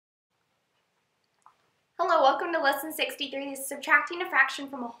Welcome to lesson 63. This is subtracting a fraction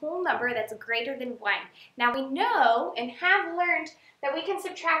from a whole number that's greater than 1. Now we know and have learned that we can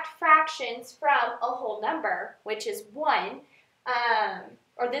subtract fractions from a whole number, which is 1.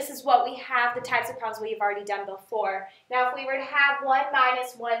 Or this is what we have, the types of problems we've already done before. Now if we were to have 1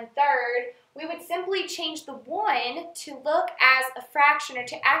 minus 1/3, we would simply change the 1 to look as a fraction or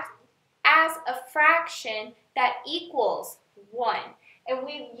to act as a fraction that equals 1. And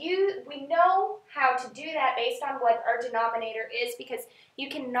we know how to do that based on what our denominator is, because you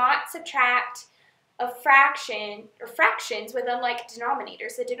cannot subtract a fraction or fractions with unlike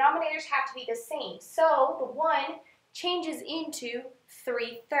denominators. The denominators have to be the same. So the 1 changes into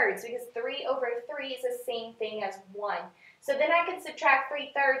 3/3 because 3 over 3 is the same thing as 1. So then I can subtract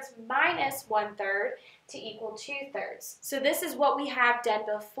 3/3 minus 1/3 to equal 2/3. So this is what we have done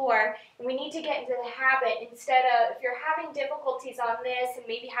before, and we need to get into the habit, instead of, if you're having difficulties on this and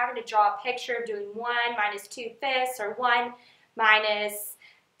maybe having to draw a picture of doing 1 minus 2/5 or 1 minus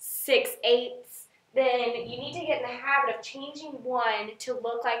 6/8, then you need to get in the habit of changing 1 to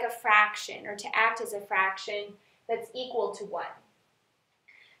look like a fraction or to act as a fraction that's equal to 1.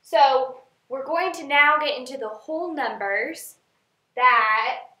 So we're going to now get into the whole numbers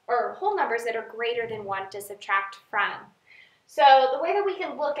that are greater than 1 to subtract from. So the way that we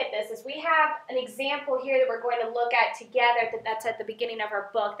can look at this is we have an example here that we're going to look at together that's at the beginning of our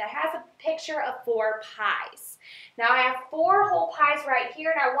book that has a picture of 4 pies. Now I have 4 whole pies right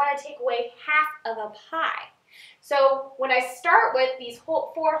here, and I want to take away half of a pie. So when I start with these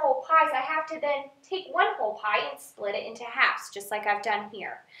 4 whole pies, I have to then take 1 whole pie and split it into halves, just like I've done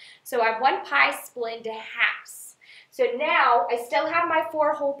here. So I have 1 pie split into halves. So now I still have my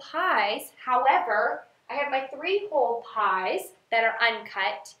 4 whole pies, however, I have my 3 whole pies that are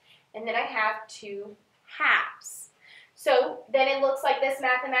uncut, and then I have 2 halves. So then it looks like this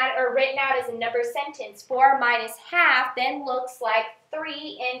written out as a number sentence. 4 minus half then looks like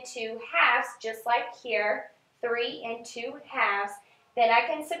 3 and 2 halves, just like here. 3 and 2 halves, then I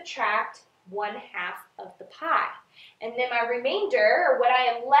can subtract 1/2 of the pie. And then my remainder, or what I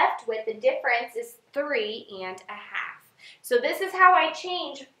am left with, the difference is 3 and a half. So this is how I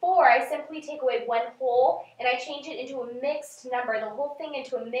change 4. I simply take away 1 whole and I change it into a mixed number, the whole thing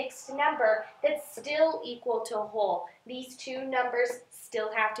into a mixed number that's still equal to a whole. These two numbers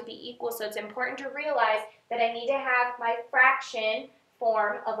still have to be equal, so it's important to realize that I need to have my fraction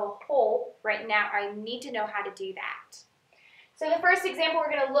form of a whole right now. I need to know how to do that. So the first example we're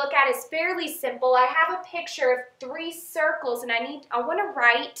going to look at is fairly simple. I have a picture of 3 circles, and I want to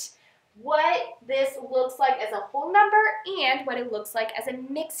write what this looks like as a whole number and what it looks like as a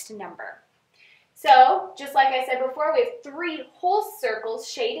mixed number. So just like I said before, we have 3 whole circles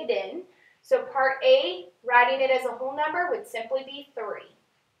shaded in. So part A, writing it as a whole number, would simply be 3.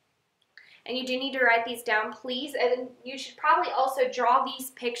 And you do need to write these down, please. And you should probably also draw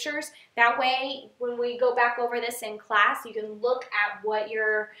these pictures. That way, when we go back over this in class, you can look at what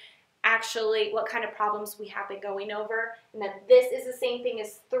kind of problems we have been going over. And that this is the same thing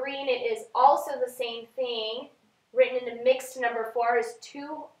as 3, and it is also the same thing written in the mixed number form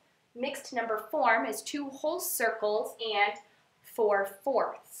as 2 whole circles and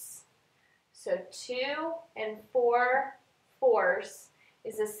 4/4. So 2 and 4/4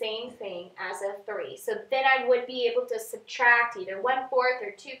 is the same thing as a 3. So then I would be able to subtract either 1/4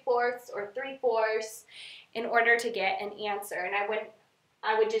 or 2/4 or 3/4 in order to get an answer. And I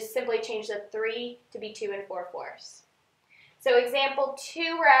would just simply change the 3 to be 2 and 4/4. So example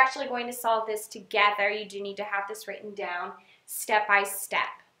 2, we're actually going to solve this together. You do need to have this written down step by step.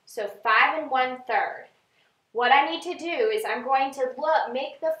 So 5 and 1/3. What I need to do is I'm going to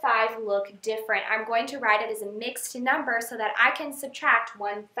make the 5 look different. I'm going to write it as a mixed number so that I can subtract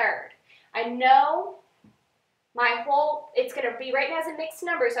 1/3. I know it's going to be written as a mixed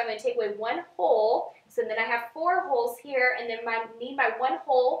number, so I'm going to take away 1 whole. So then I have 4 wholes here, and then I need my 1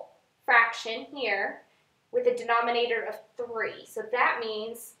 whole fraction here with a denominator of 3. So that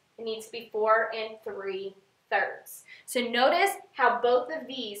means it needs to be 4 and 3/3. So notice how both of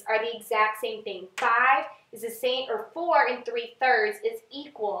these are the exact same thing. 5 is the same, or 4 and 3/3 is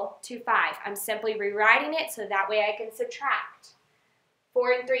equal to 5. I'm simply rewriting it so that way I can subtract.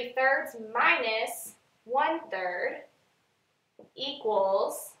 4 and 3/3 minus 1/3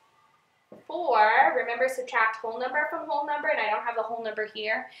 equals 4. Remember, subtract whole number from whole number, and I don't have a whole number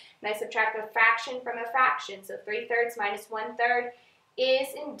here. And I subtract a fraction from a fraction. So 3/3 minus 1/3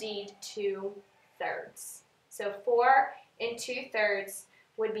 is indeed 2/3. So 4 and 2/3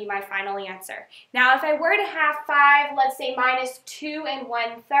 would be my final answer. Now, if I were to have 5, let's say minus 2 and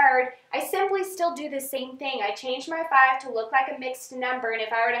 1/3, I simply still do the same thing. I change my 5 to look like a mixed number, and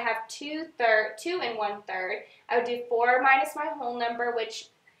if I were to have 2 and 1/3, I would do 4 minus my whole number, which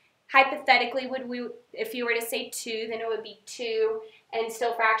hypothetically if you were to say 2, then it would be 2, and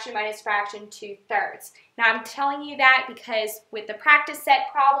still fraction minus fraction 2/3. Now I'm telling you that because with the practice set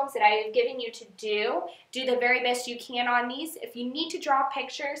problems that I have given you to do the very best you can on these. If you need to draw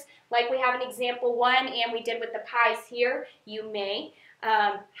pictures, like we have in example 1 and we did with the pies here, you may.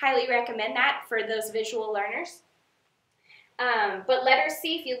 Highly recommend that for those visual learners. But letter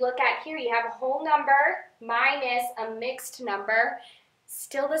C, if you look at here, you have a whole number minus a mixed number.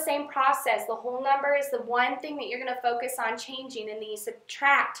 Still the same process. The whole number is the one thing that you're going to focus on changing, and then you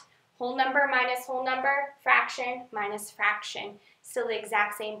subtract whole number minus whole number, fraction minus fraction. Still the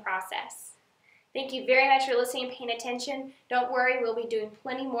exact same process. Thank you very much for listening and paying attention. Don't worry, we'll be doing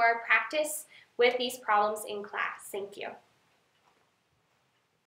plenty more practice with these problems in class. Thank you.